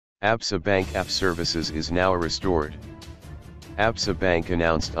Absa Bank app services is now restored. Absa Bank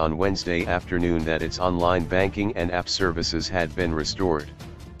announced on Wednesday afternoon that its online banking and app services had been restored.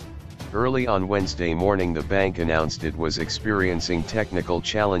 Early on Wednesday morning, the bank announced it was experiencing technical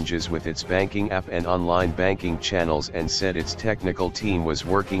challenges with its banking app and online banking channels and said its technical team was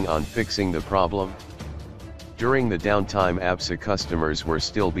working on fixing the problem. During the downtime, Absa customers were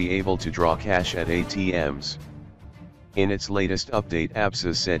still be able to draw cash at ATMs. In its latest update,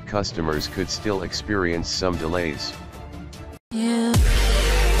 Absa said customers could still experience some delays.